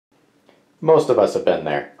Most of us have been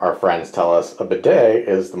there. Our friends tell us a bidet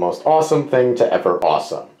is the most awesome thing to ever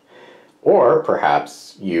awesome. Or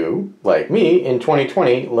perhaps you, like me, in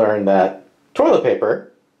 2020 learned that toilet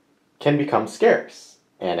paper can become scarce,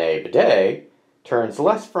 and a bidet turns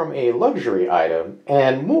less from a luxury item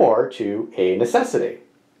and more to a necessity.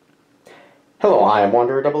 Hello, I am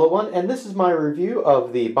Wanderer001, and this is my review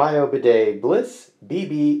of the Bio Bidet BLISS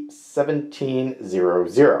BB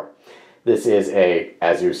 1700. This is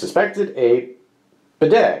as you suspected, a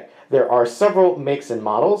bidet. There are several makes and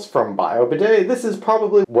models from Bio Bidet. This is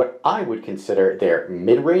probably what I would consider their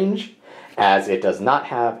mid-range, as it does not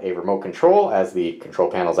have a remote control, as the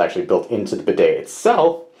control panel is actually built into the bidet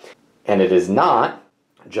itself, and it is not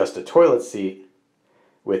just a toilet seat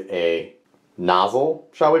with a nozzle,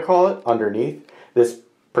 shall we call it, underneath. This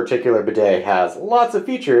particular bidet has lots of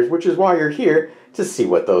features, which is why you're here to see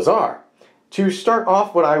what those are. To start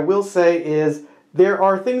off, what I will say is there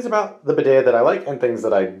are things about the bidet that I like and things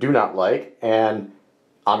that I do not like, and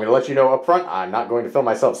I'm going to let you know up front, I'm not going to film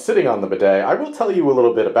myself sitting on the bidet. I will tell you a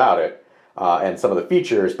little bit about it and some of the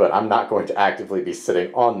features, but I'm not going to actively be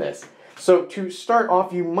sitting on this. So to start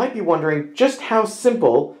off, you might be wondering just how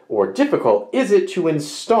simple or difficult is it to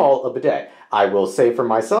install a bidet. I will say for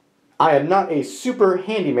myself, I am not a super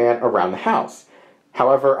handyman around the house.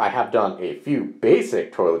 However, I have done a few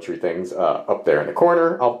basic toiletry things up there in the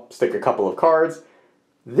corner. I'll stick a couple of cards.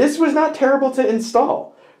 This was not terrible to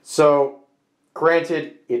install. So,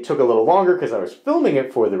 granted, it took a little longer because I was filming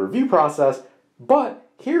it for the review process, but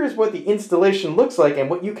here is what the installation looks like and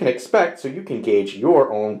what you can expect so you can gauge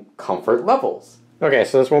your own comfort levels. Okay,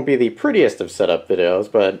 so this won't be the prettiest of setup videos,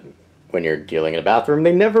 but when you're dealing in a bathroom,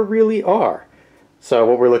 they never really are. So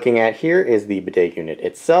what we're looking at here is the bidet unit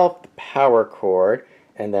itself, the power cord,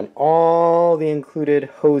 and then all the included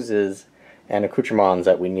hoses and accoutrements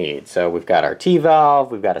that we need. So we've got our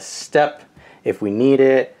T-valve, we've got a step if we need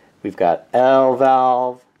it, we've got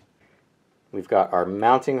L-valve, we've got our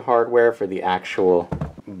mounting hardware for the actual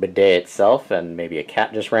bidet itself, and maybe a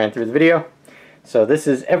cat just ran through the video. So this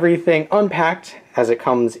is everything unpacked as it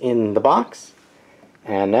comes in the box.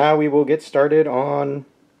 And now we will get started on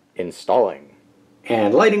installing.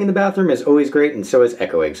 And lighting in the bathroom is always great, and so is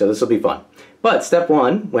echoing, so this will be fun. But step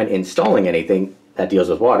one, when installing anything that deals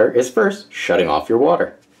with water, is first shutting off your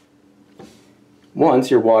water.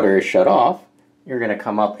 Once your water is shut off, you're going to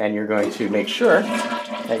come up and you're going to make sure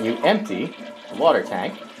that you empty the water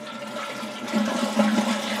tank.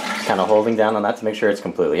 Just kind of holding down on that to make sure it's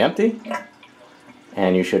completely empty.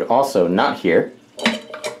 And you should also not hear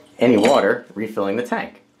any water refilling the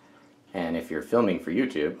tank. And if you're filming for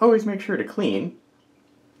YouTube, always make sure to clean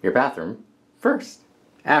your bathroom first.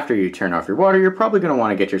 After you turn off your water, you're probably going to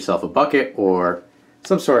want to get yourself a bucket or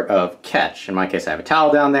some sort of catch. In my case, I have a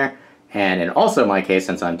towel down there. And in also my case,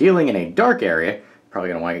 since I'm dealing in a dark area, you're probably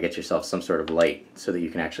going to want to get yourself some sort of light so that you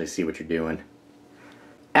can actually see what you're doing.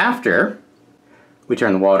 After we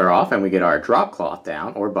turn the water off and we get our drop cloth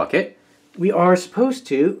down, or bucket, we are supposed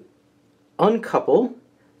to uncouple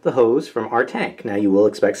the hose from our tank. Now you will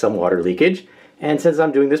expect some water leakage, and since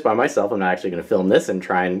I'm doing this by myself, I'm not actually going to film this and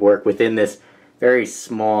try and work within this very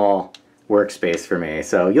small workspace for me.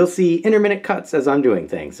 So you'll see intermittent cuts as I'm doing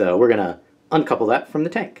things. So we're going to uncouple that from the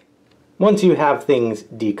tank. Once you have things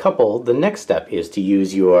decoupled, the next step is to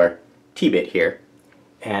use your T-bit here.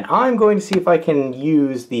 And I'm going to see if I can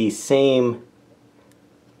use the same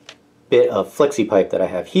bit of flexi pipe that I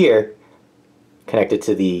have here connected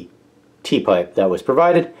to the T-pipe that was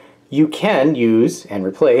provided. You can use and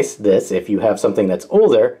replace this if you have something that's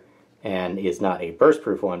older and is not a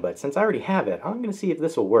burst-proof one, but since I already have it, I'm going to see if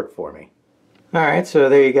this will work for me. Alright, so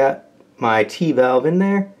there you got my T-valve in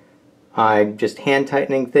there. I'm just hand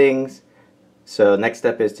tightening things. So next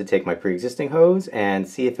step is to take my pre-existing hose and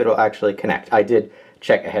see if it'll actually connect. I did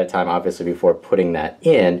check ahead of time, obviously, before putting that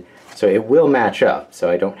in, so it will match up. So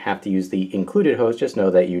I don't have to use the included hose, just know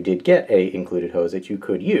that you did get a included hose that you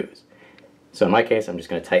could use. So in my case, I'm just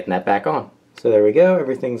going to tighten that back on. So there we go,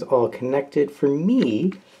 everything's all connected for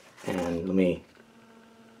me. And let me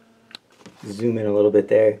zoom in a little bit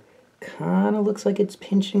there. Kind of looks like it's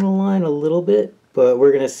pinching the line a little bit, but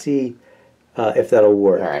we're going to see if that'll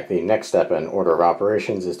work. Alright, the next step in order of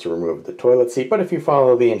operations is to remove the toilet seat, but if you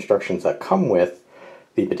follow the instructions that come with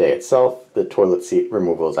the bidet itself, the toilet seat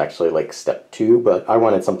removal is actually like step 2, but I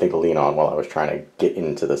wanted something to lean on while I was trying to get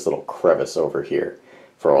into this little crevice over here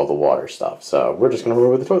for all the water stuff. So we're just going to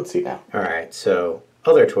remove the toilet seat now. Alright, so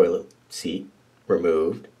other toilet seat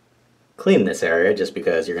removed. Clean this area just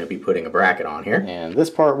because you're going to be putting a bracket on here. And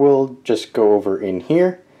this part will just go over in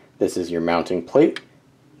here. This is your mounting plate,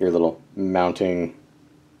 your little mounting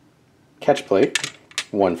catch plate.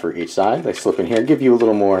 one for each side. They slip in here, give you a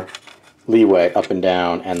little more leeway up and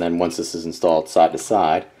down, and then once this is installed side to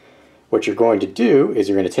side, what you're going to do is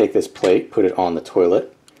you're going to take this plate, put it on the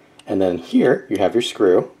toilet, and then here you have your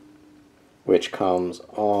screw, which comes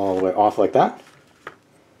all the way off like that.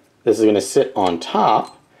 This is going to sit on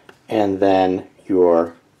top, and then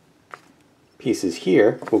your pieces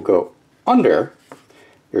here will go under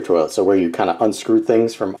your toilet. So where you kind of unscrew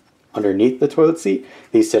things from underneath the toilet seat,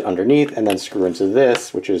 these sit underneath and then screw into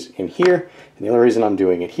this, which is in here. And the only reason I'm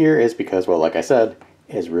doing it here is because, well, like I said,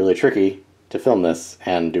 it's really tricky to film this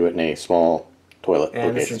and do it in a small toilet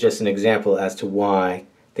location. This is just an example as to why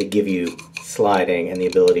they give you sliding and the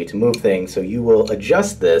ability to move things, so you will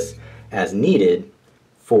adjust this as needed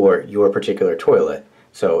for your particular toilet.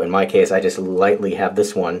 So in my case, I just lightly have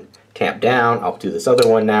this one tamped down. I'll do this other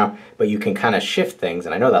one now, but you can kind of shift things,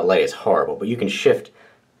 and I know that light is horrible, but you can shift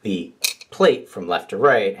the plate from left to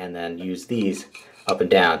right and then use these up and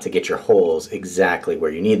down to get your holes exactly where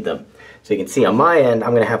you need them. So you can see on my end,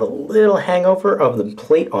 I'm going to have a little hangover of the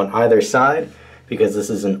plate on either side because this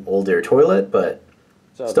is an older toilet, but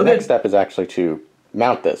so the next step is actually to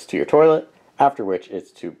mount this to your toilet, after which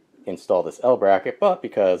it's to install this L bracket, but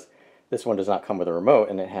because this one does not come with a remote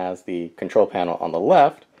and it has the control panel on the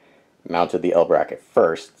left, mounted the L bracket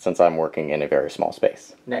first since I'm working in a very small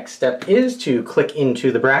space. Next step is to click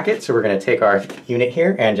into the bracket. So we're going to take our unit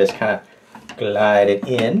here and just kind of glide it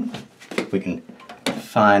in. If we can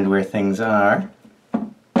find where things are.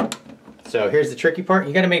 So here's the tricky part.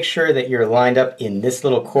 You got to make sure that you're lined up in this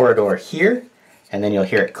little corridor here, and then you'll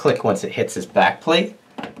hear it click once it hits this back plate.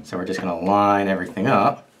 So we're just going to line everything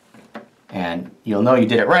up, and you'll know you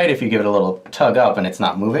did it right if you give it a little tug up and it's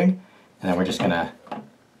not moving. And then we're just going to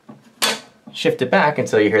shift it back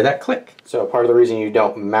until you hear that click. So part of the reason you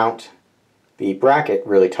don't mount the bracket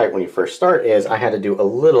really tight when you first start is I had to do a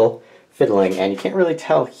little fiddling, and you can't really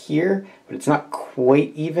tell here, but it's not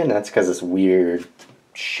quite even. That's because this weird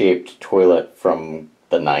shaped toilet from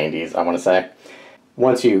the 90s, I want to say.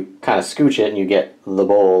 Once you kind of scooch it and you get the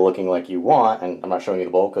bowl looking like you want, and I'm not showing you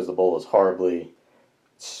the bowl because the bowl is horribly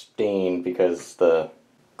stained because the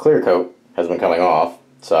clear coat has been coming off,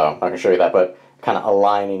 so I'm not going to show you that, but kind of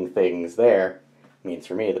aligning things there means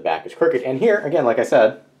for me the back is crooked. And here, again, like I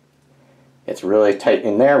said, it's really tight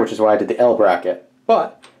in there, which is why I did the L bracket.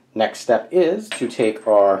 But next step is to take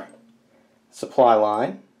our supply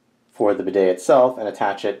line for the bidet itself and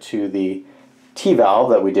attach it to the T-valve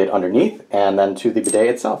that we did underneath, and then to the bidet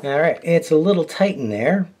itself. All right, it's a little tight in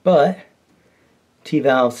there, but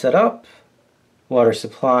T-valve set up, water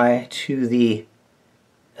supply to the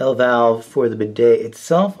L-valve for the bidet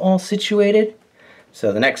itself all situated.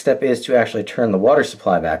 So the next step is to actually turn the water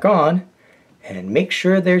supply back on and make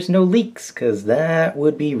sure there's no leaks, because that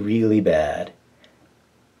would be really bad.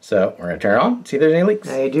 So we're going to turn it on, see if there's any leaks.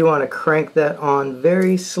 Now you do want to crank that on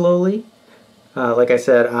very slowly. Like I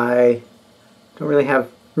said, I don't really have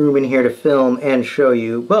room in here to film and show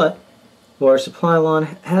you, but water supply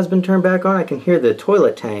line has been turned back on. I can hear the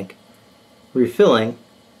toilet tank refilling.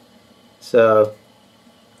 So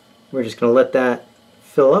we're just going to let that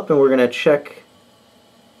fill up, and we're going to check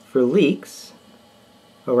for leaks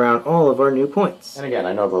around all of our new points. And again,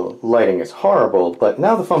 I know the lighting is horrible, but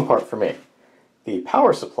now the fun part for me. The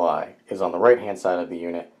power supply is on the right-hand side of the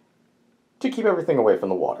unit to keep everything away from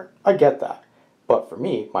the water. I get that. But for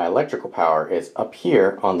me, my electrical power is up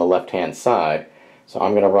here on the left-hand side, so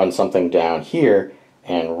I'm going to run something down here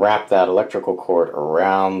and wrap that electrical cord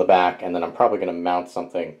around the back, and then I'm probably going to mount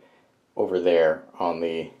something over there on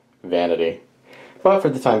the vanity. But for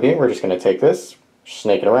the time being, we're just going to take this,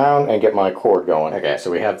 snake it around, and get my cord going. Okay, so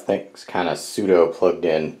we have things kind of pseudo plugged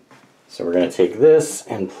in. So we're going to take this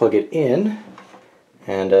and plug it in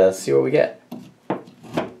and see what we get.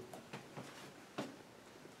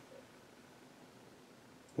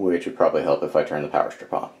 Which would probably help if I turn the power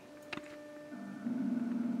strip on.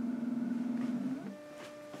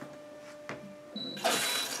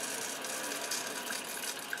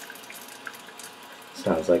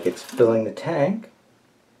 Sounds like it's filling the tank.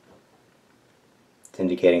 It's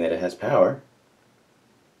indicating that it has power.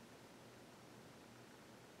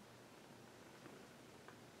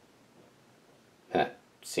 That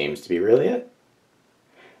seems to be really it.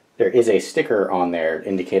 There is a sticker on there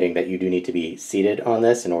indicating that you do need to be seated on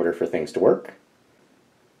this in order for things to work.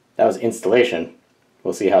 That was installation.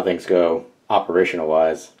 We'll see how things go operational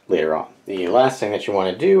wise later on. The last thing that you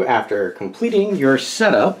want to do after completing your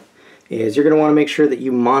setup is you're going to want to make sure that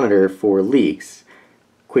you monitor for leaks.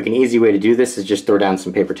 Quick and easy way to do this is just throw down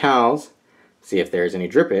some paper towels, see if there's any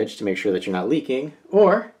drippage to make sure that you're not leaking,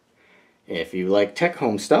 or if you like tech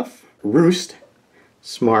home stuff, Roost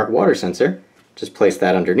Smart Water Sensor just place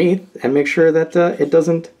that underneath and make sure that it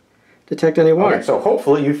doesn't detect any water. Okay, so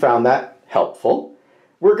hopefully you found that helpful.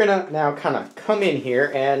 We're gonna now kind of come in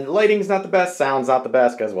here, and lighting's not the best, sound's not the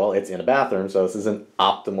best, because, well, it's in a bathroom, so this isn't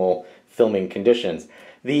optimal filming conditions.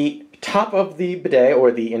 The top of the bidet,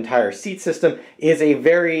 or the entire seat system, is a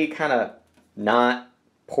very kind of not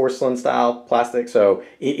porcelain style plastic, so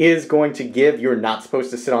it is going to give, you're not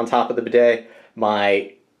supposed to sit on top of the bidet.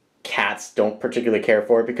 My cats don't particularly care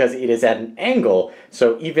for it because it is at an angle,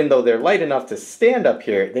 so even though they're light enough to stand up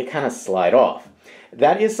here, they kind of slide off.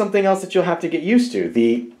 That is something else that you'll have to get used to.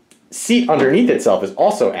 The seat underneath itself is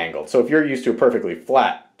also angled, so if you're used to a perfectly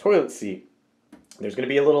flat toilet seat, there's going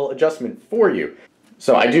to be a little adjustment for you.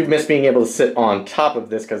 So I do miss being able to sit on top of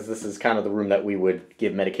this, because this is kind of the room that we would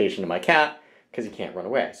give medication to my cat, because he can't run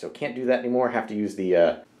away. So can't do that anymore, have to use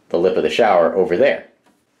the lip of the shower over there.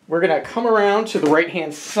 We're going to come around to the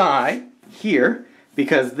right-hand side here,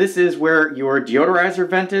 because this is where your deodorizer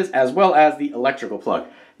vent is, as well as the electrical plug.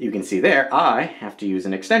 You can see there, I have to use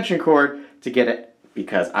an extension cord to get it,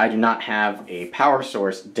 because I do not have a power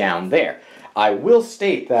source down there. I will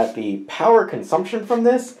state that the power consumption from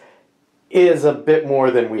this is a bit more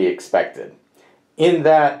than we expected, in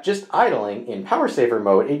that just idling in power saver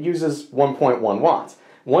mode, it uses 1.1 watts.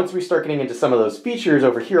 Once we start getting into some of those features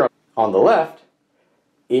over here on the left,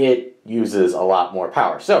 it uses a lot more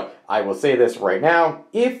power. So I will say this right now,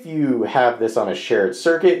 if you have this on a shared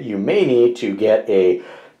circuit, you may need to get a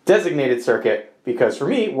designated circuit, because for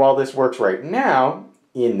me, while this works right now,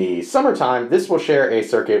 in the summertime, this will share a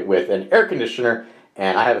circuit with an air conditioner,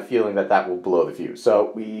 and I have a feeling that that will blow the fuse.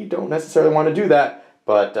 So we don't necessarily want to do that,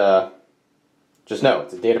 but just know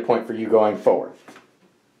it's a data point for you going forward.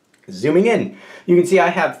 Zooming in, you can see I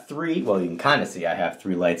have three, well, you can kind of see I have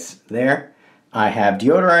three lights there. I have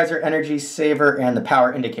deodorizer, energy saver, and the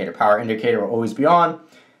power indicator. Power indicator will always be on,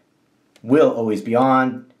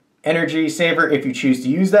 Energy saver, if you choose to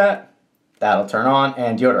use that, that'll turn on,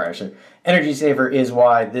 and deodorizer. Energy saver is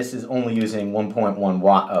why this is only using 1.1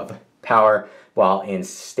 watt of power while in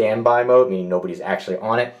standby mode, meaning nobody's actually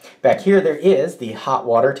on it. Back here there is the hot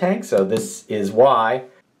water tank, so this is why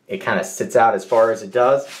it kind of sits out as far as it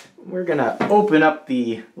does. We're gonna open up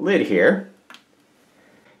the lid here,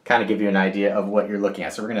 kind of give you an idea of what you're looking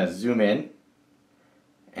at. So we're gonna zoom in,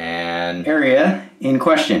 and area in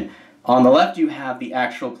question. On the left you have the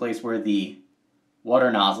actual place where the water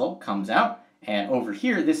nozzle comes out, and over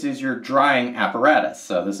here this is your drying apparatus.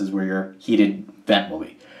 So this is where your heated vent will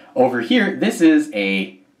be. Over here, this is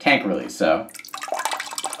a tank release, so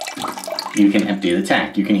you can empty the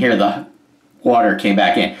tank. You can hear the water came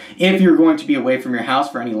back in. If you're going to be away from your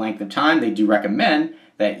house for any length of time, they do recommend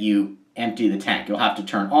that you empty the tank. You'll have to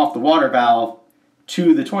turn off the water valve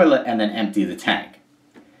to the toilet and then empty the tank.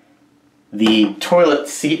 The toilet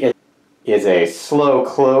seat is a slow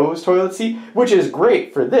close toilet seat, which is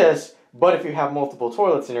great for this, but if you have multiple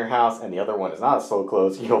toilets in your house and the other one is not a slow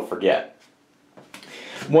close, you'll forget.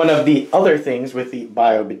 One of the other things with the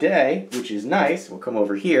Bio Bidet, which is nice, we'll come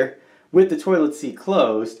over here, with the toilet seat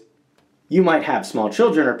closed, you might have small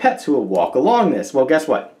children or pets who will walk along this. Well, guess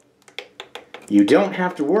what? You don't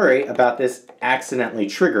have to worry about this accidentally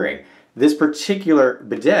triggering. This particular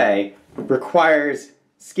bidet requires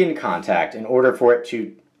skin contact in order for it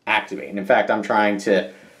to activate. And in fact, I'm trying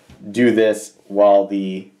to do this while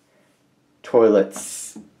the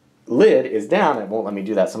toilet's lid is down. It won't let me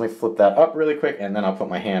do that, so let me flip that up really quick, and then I'll put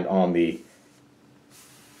my hand on the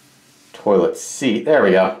toilet seat. There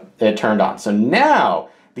we go. It turned on. So now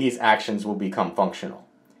these actions will become functional.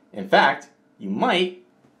 In fact, you might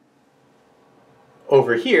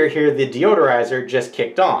over here hear the deodorizer just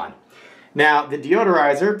kicked on. Now the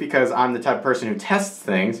deodorizer, because I'm the type of person who tests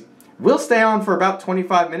things, will stay on for about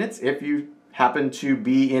 25 minutes if you happen to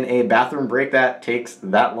be in a bathroom break that takes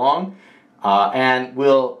that long, and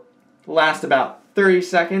will last about 30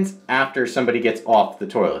 seconds after somebody gets off the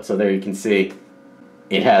toilet. So there you can see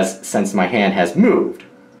it has, since my hand has moved.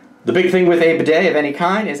 The big thing with a bidet of any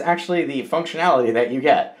kind is actually the functionality that you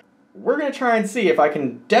get. We're going to try and see if I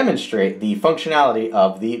can demonstrate the functionality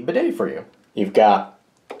of the bidet for you. You've got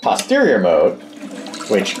posterior mode,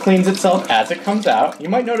 which cleans itself as it comes out. You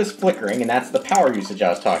might notice flickering, and that's the power usage I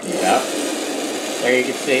was talking about. There you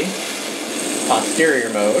can see posterior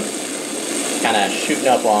mode kind of shooting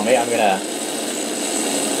up on me. I'm going to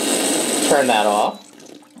turn that off,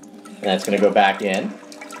 and that's going to go back in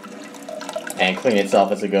and clean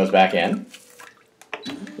itself as it goes back in.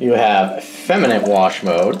 You have feminine wash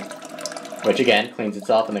mode, which again cleans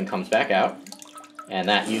itself and then comes back out, and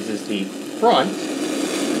that uses the front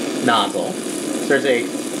nozzle. So there's a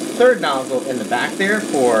third nozzle in the back there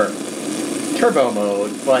for turbo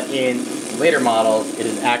mode, but in later models, it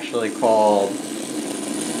is actually called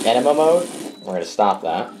enema mode. We're going to stop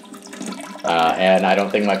that. And I don't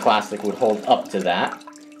think my plastic would hold up to that.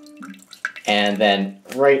 And then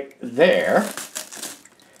right there,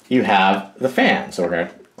 you have the fan. So we're going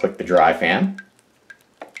to click the dry fan,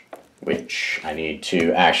 which I need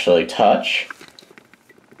to actually touch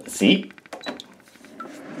the seat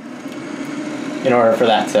in order for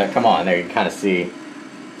that to come on. There you can kind of see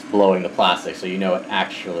it's blowing the plastic, so you know it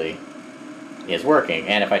actually is working.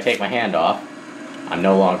 And if I take my hand off, I'm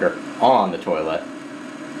no longer on the toilet.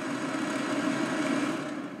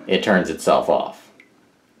 It turns itself off.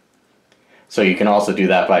 So you can also do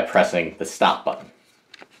that by pressing the stop button.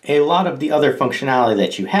 A lot of the other functionality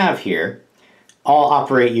that you have here all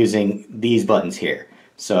operate using these buttons here.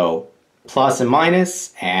 So plus and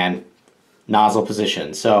minus and nozzle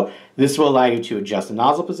position. So this will allow you to adjust the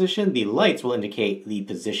nozzle position. The lights will indicate the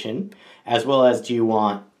position, as well as do you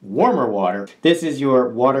want warmer water. This is your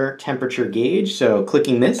water temperature gauge. So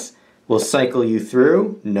clicking this will cycle you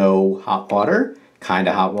through no hot water, kind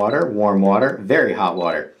of hot water, warm water, very hot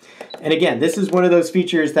water. And again, this is one of those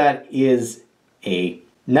features that is a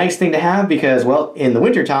nice thing to have because, well, in the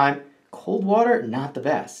wintertime, cold water, not the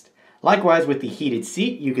best. Likewise, with the heated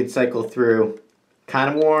seat, you could cycle through kind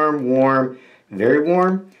of warm, warm, very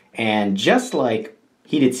warm. And just like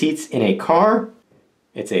heated seats in a car,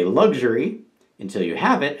 it's a luxury until you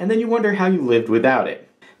have it, and then you wonder how you lived without it.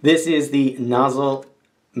 This is the nozzle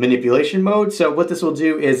manipulation mode. So what this will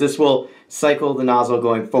do is this will cycle the nozzle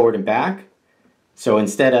going forward and back. So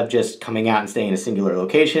instead of just coming out and staying in a singular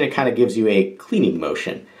location, it kind of gives you a cleaning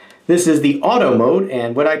motion. This is the auto mode,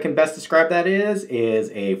 and what I can best describe that is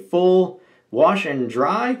a full wash and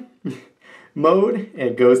dry mode.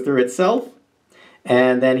 It goes through itself.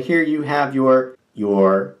 And then here you have your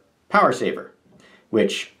power saver,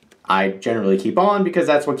 which I generally keep on because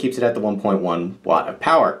that's what keeps it at the 1.1 watt of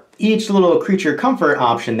power. Each little creature comfort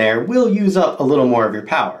option there will use up a little more of your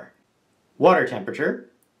power. Water temperature,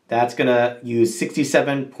 that's gonna use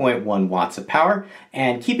 67.1 watts of power,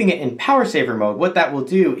 and keeping it in power saver mode, what that will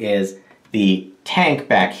do is the tank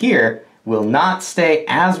back here will not stay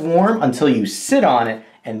as warm until you sit on it,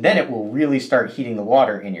 and then it will really start heating the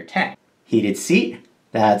water in your tank. Heated seat,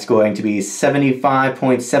 that's going to be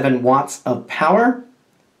 75.7 watts of power.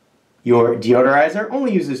 Your deodorizer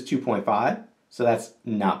only uses 2.5, so that's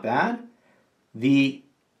not bad. The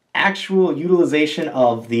actual utilization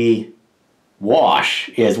of the wash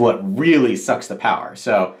is what really sucks the power.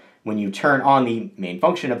 So when you turn on the main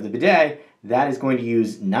function of the bidet, that is going to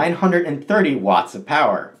use 930 watts of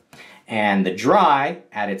power. And the dry,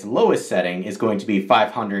 at its lowest setting, is going to be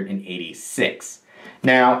 586.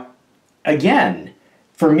 Now, again,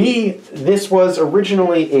 for me, this was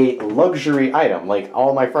originally a luxury item. Like,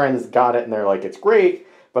 all my friends got it and they're like, it's great,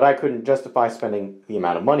 but I couldn't justify spending the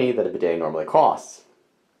amount of money that a bidet normally costs.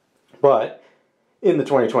 But in the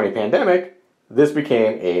 2020 pandemic, this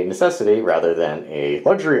became a necessity rather than a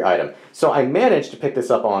luxury item. So I managed to pick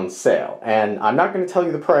this up on sale, and I'm not going to tell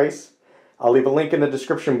you the price. I'll leave a link in the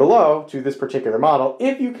description below to this particular model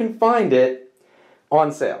if you can find it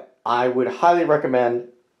on sale. I would highly recommend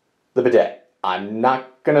the bidet. I'm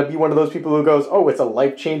not going to be one of those people who goes, oh, it's a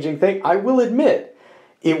life-changing thing. I will admit,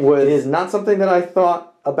 it is not something that I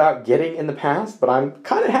thought about getting in the past, but I'm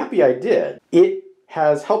kind of happy I did. It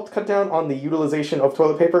has helped cut down on the utilization of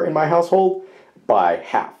toilet paper in my household by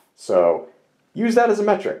half. So use that as a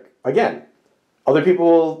metric. Again, other people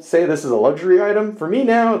will say this is a luxury item. For me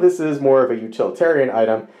now, this is more of a utilitarian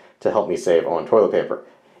item to help me save on toilet paper.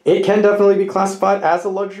 It can definitely be classified as a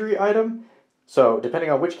luxury item. So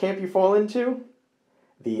depending on which camp you fall into,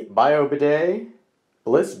 the Bio Bidet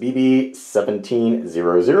BLISS BB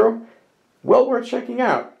 1700, well worth checking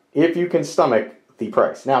out if you can stomach the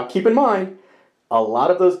price. Now keep in mind, a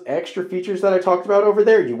lot of those extra features that I talked about over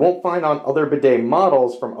there, you won't find on other bidet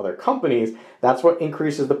models from other companies. That's what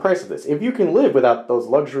increases the price of this. If you can live without those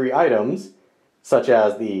luxury items, such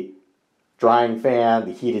as the drying fan,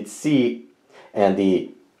 the heated seat, and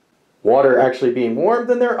the water actually being warm,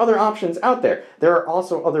 then there are other options out there. There are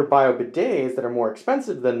also other bio bidets that are more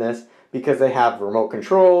expensive than this because they have remote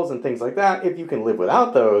controls and things like that. If you can live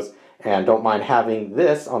without those and don't mind having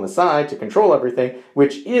this on the side to control everything,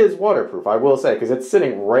 which is waterproof, I will say, because it's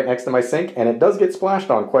sitting right next to my sink and it does get splashed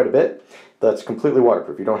on quite a bit. That's completely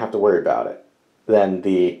waterproof. You don't have to worry about it. Then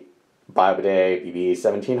the BioBidet BB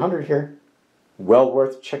 1700 here, well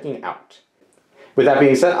worth checking out. With that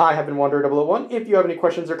being said, I have been Wanderer001. If you have any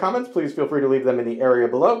questions or comments, please feel free to leave them in the area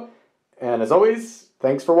below. And as always,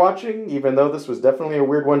 thanks for watching, even though this was definitely a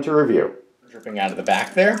weird one to review. Dripping out of the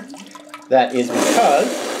back there. That is because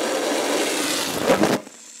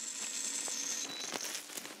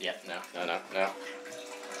Yep, no.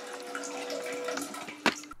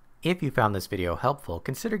 If you found this video helpful,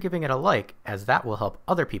 consider giving it a like, as that will help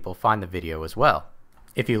other people find the video as well.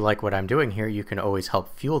 If you like what I'm doing here, you can always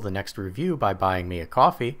help fuel the next review by buying me a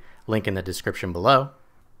coffee, link in the description below.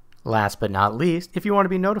 Last but not least, if you want to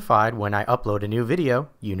be notified when I upload a new video,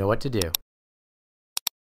 you know what to do.